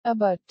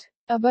Abbott.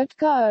 Abbott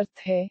का अर्थ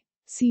है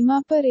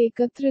सीमा पर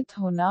एकत्रित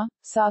होना,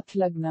 साथ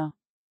लगना।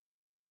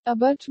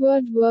 अबट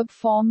वर्ड वर्ब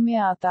फॉर्म में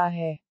आता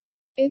है।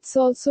 It's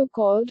also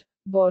called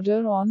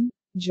border on,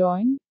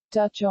 join,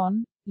 touch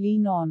on,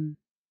 lean on.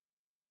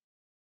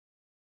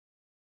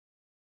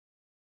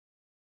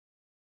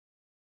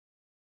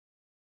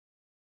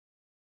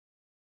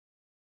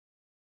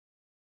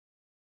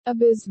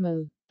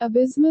 Abysmal.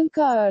 Abysmal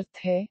का अर्थ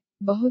है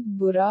बहुत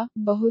बुरा,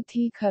 बहुत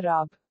ही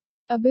खराब।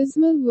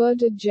 Abysmal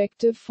word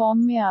adjective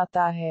form में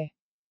आता है।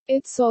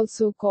 It's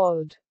also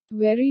called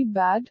very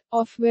bad,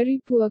 of very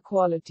poor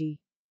quality.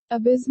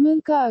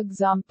 Abysmal का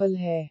एग्जाम्पल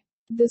है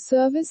The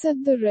service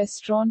at the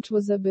restaurant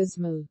was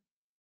abysmal.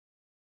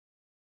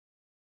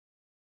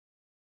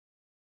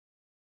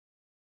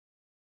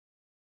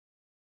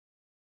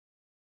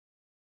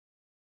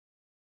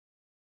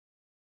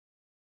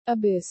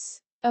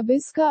 Abyss.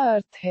 Abyss का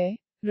अर्थ है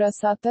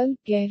रसातल,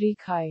 गहरी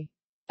खाई।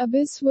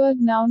 Abyss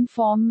word noun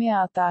form में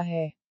आता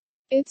है।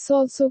 It's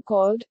also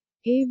called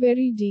a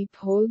very deep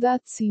hole that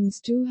seems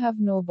to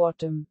have no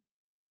bottom.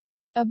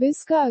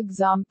 Abyss का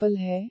एग्जाम्पल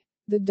है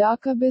The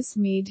dark abyss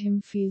made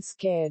him feel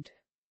scared.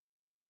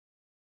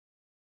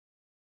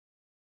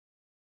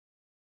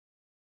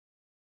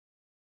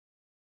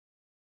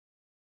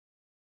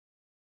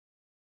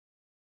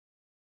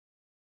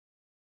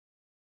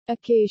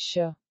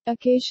 Acacia.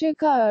 Acacia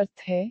का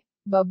अर्थ है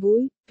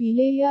बबूल,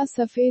 पीले या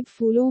सफेद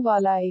फूलों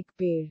वाला एक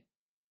पेड़।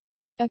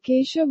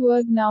 Acacia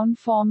word noun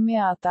form में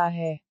आता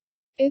है।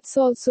 It's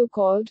also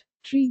called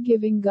tree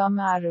giving gum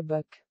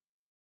Arabic.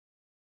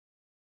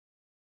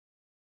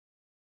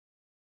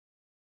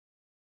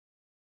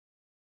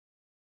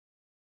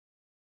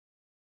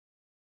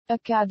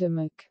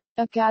 Academic.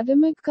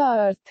 Academic का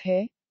अर्थ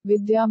है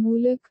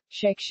विद्यामूलक,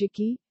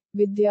 शैक्षिकी,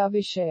 विद्या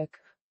विषयक।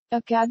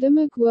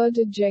 Academic word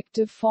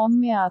adjective form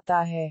में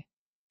आता है।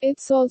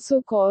 It's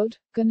also called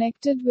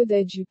connected with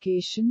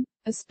education,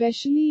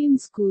 especially in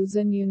schools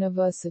and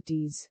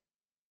universities.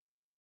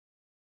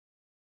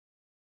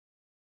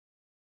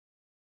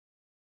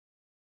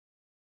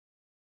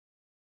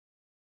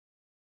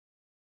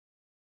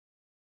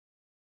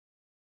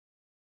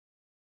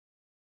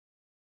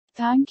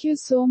 Thank you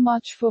so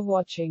much for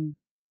watching.